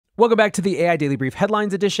Welcome back to the AI Daily Brief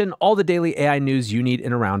Headlines Edition, all the daily AI news you need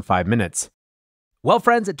in around 5 minutes. Well,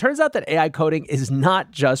 friends, it turns out that AI coding is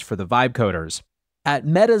not just for the vibe coders. At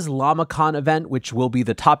Meta's LlamaCon event, which will be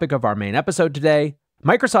the topic of our main episode today,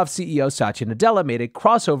 Microsoft CEO Satya Nadella made a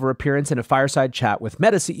crossover appearance in a fireside chat with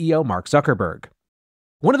Meta CEO Mark Zuckerberg.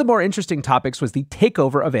 One of the more interesting topics was the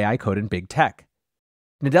takeover of AI code in big tech.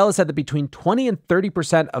 Nadella said that between 20 and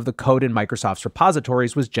 30% of the code in Microsoft's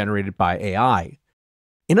repositories was generated by AI.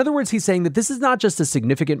 In other words, he's saying that this is not just a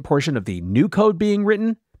significant portion of the new code being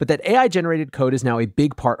written, but that AI-generated code is now a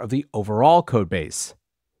big part of the overall code base.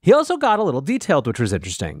 He also got a little detailed, which was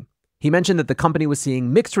interesting. He mentioned that the company was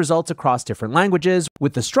seeing mixed results across different languages,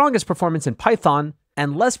 with the strongest performance in Python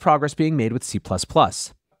and less progress being made with C++.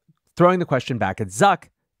 Throwing the question back at Zuck,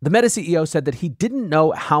 the Meta CEO said that he didn't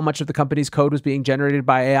know how much of the company's code was being generated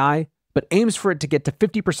by AI, but aims for it to get to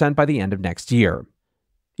 50% by the end of next year.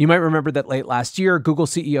 You might remember that late last year, Google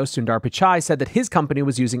CEO Sundar Pichai said that his company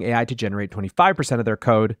was using AI to generate 25% of their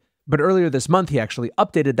code, but earlier this month he actually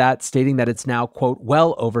updated that, stating that it's now, quote,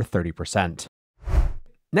 well over 30%.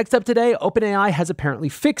 Next up today, OpenAI has apparently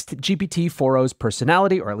fixed GPT-40's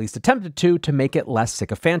personality, or at least attempted to make it less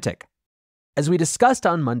sycophantic. As we discussed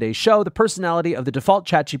on Monday's show, the personality of the default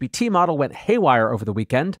ChatGPT model went haywire over the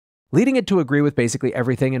weekend, leading it to agree with basically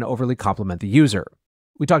everything and overly compliment the user.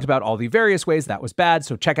 We talked about all the various ways that was bad,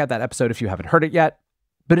 so check out that episode if you haven't heard it yet.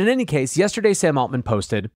 But in any case, yesterday Sam Altman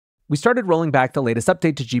posted, "We started rolling back the latest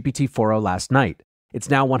update to GPT-40 last night.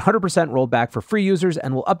 It's now 100% rolled back for free users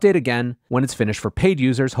and will update again when it's finished for paid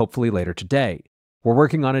users, hopefully later today. We're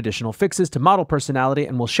working on additional fixes to model personality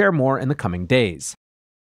and we'll share more in the coming days."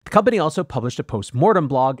 The company also published a Postmortem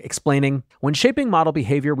blog explaining, "When shaping model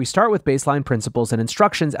behavior, we start with baseline principles and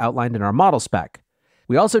instructions outlined in our model spec.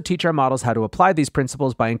 We also teach our models how to apply these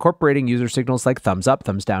principles by incorporating user signals like thumbs up,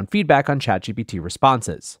 thumbs down feedback on ChatGPT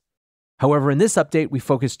responses. However, in this update, we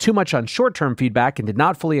focused too much on short-term feedback and did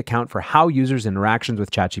not fully account for how users' interactions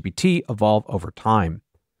with ChatGPT evolve over time.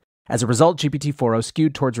 As a result, GPT-40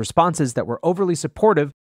 skewed towards responses that were overly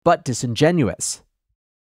supportive but disingenuous."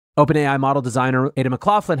 OpenAI model designer Ada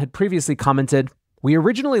McLaughlin had previously commented, "We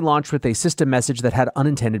originally launched with a system message that had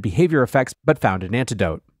unintended behavior effects but found an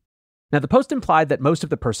antidote." Now, the post implied that most of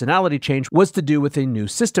the personality change was to do with a new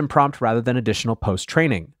system prompt rather than additional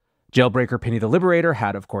post-training. Jailbreaker Penny the Liberator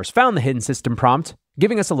had, of course, found the hidden system prompt,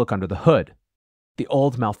 giving us a look under the hood. The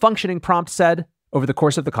old malfunctioning prompt said, "Over the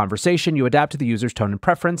course of the conversation, you adapt to the user's tone and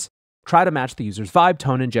preference, try to match the user's vibe,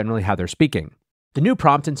 tone, and generally how they're speaking." The new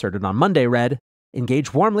prompt inserted on Monday read,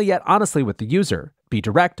 "Engage warmly yet honestly with the user. Be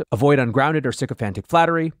direct, avoid ungrounded or sycophantic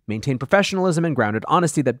flattery, maintain professionalism and grounded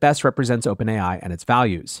honesty that best represents OpenAI and its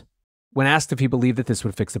values." When asked if he believed that this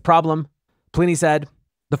would fix the problem, Pliny said,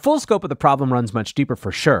 "The full scope of the problem runs much deeper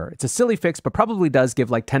for sure. It's a silly fix, but probably does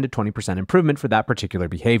give like 10 to 20% improvement for that particular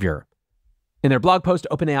behavior." In their blog post,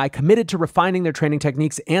 OpenAI committed to refining their training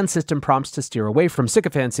techniques and system prompts to steer away from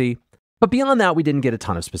sycophancy, but beyond that, we didn't get a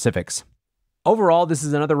ton of specifics. Overall, this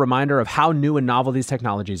is another reminder of how new and novel these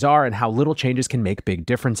technologies are and how little changes can make big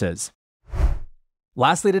differences.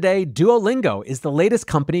 Lastly today, Dolingo is the latest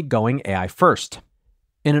company going AI first.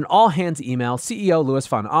 In an all-hands email, CEO Louis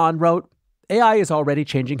van Ahn wrote, "AI is already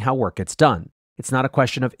changing how work gets done. It's not a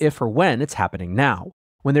question of if or when, it's happening now.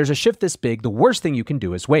 When there's a shift this big, the worst thing you can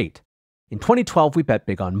do is wait. In 2012, we bet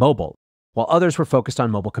big on mobile. While others were focused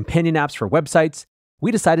on mobile companion apps for websites,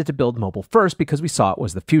 we decided to build mobile first because we saw it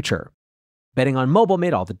was the future. Betting on mobile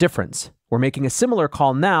made all the difference. We're making a similar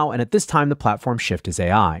call now, and at this time, the platform shift is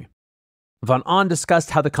AI." Van Ahn discussed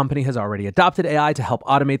how the company has already adopted AI to help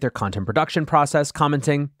automate their content production process,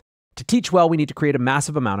 commenting, "To teach well, we need to create a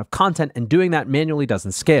massive amount of content, and doing that manually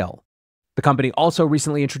doesn't scale." The company also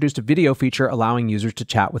recently introduced a video feature allowing users to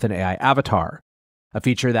chat with an AI avatar, a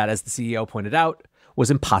feature that, as the CEO pointed out, was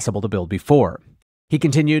impossible to build before. He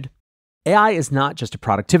continued, "AI is not just a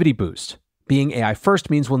productivity boost. Being AI first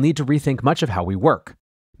means we'll need to rethink much of how we work.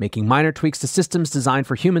 Making minor tweaks to systems designed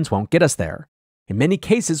for humans won't get us there. In many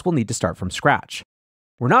cases, we'll need to start from scratch.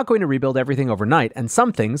 We're not going to rebuild everything overnight, and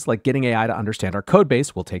some things, like getting AI to understand our code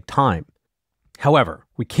base, will take time. However,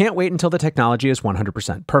 we can't wait until the technology is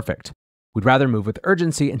 100% perfect. We'd rather move with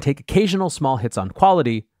urgency and take occasional small hits on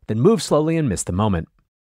quality than move slowly and miss the moment."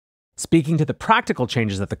 Speaking to the practical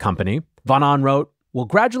changes at the company, Van Ahn wrote, "We'll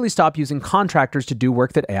gradually stop using contractors to do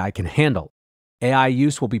work that AI can handle. AI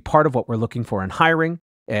use will be part of what we're looking for in hiring.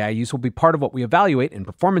 AI use will be part of what we evaluate in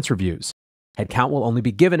performance reviews. Headcount will only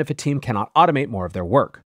be given if a team cannot automate more of their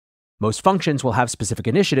work. Most functions will have specific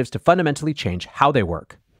initiatives to fundamentally change how they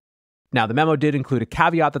work." Now, the memo did include a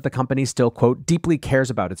caveat that the company still, quote, "deeply cares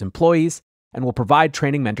about its employees and will provide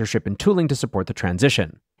training, mentorship, and tooling to support the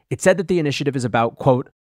transition. It said that the initiative is about, quote,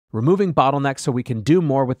 removing bottlenecks so we can do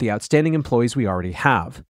more with the outstanding employees we already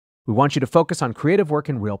have. We want you to focus on creative work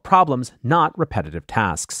and real problems, not repetitive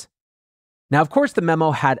tasks. Now, of course, the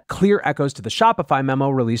memo had clear echoes to the Shopify memo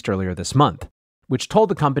released earlier this month, which told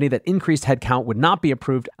the company that increased headcount would not be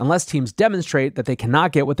approved unless teams demonstrate that they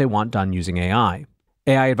cannot get what they want done using AI.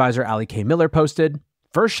 AI advisor Ali K. Miller posted,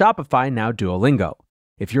 "First Shopify, now Duolingo.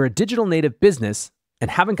 If you're a digital native business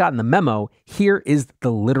and haven't gotten the memo, here is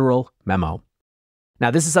the literal memo."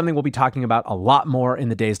 Now, this is something we'll be talking about a lot more in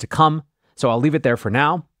the days to come, so I'll leave it there for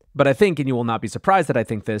now. But I think, and you will not be surprised that I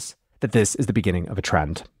think this, that this is the beginning of a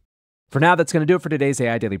trend. For now, that's going to do it for today's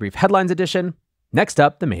AI Daily Brief Headlines edition. Next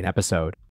up, the main episode.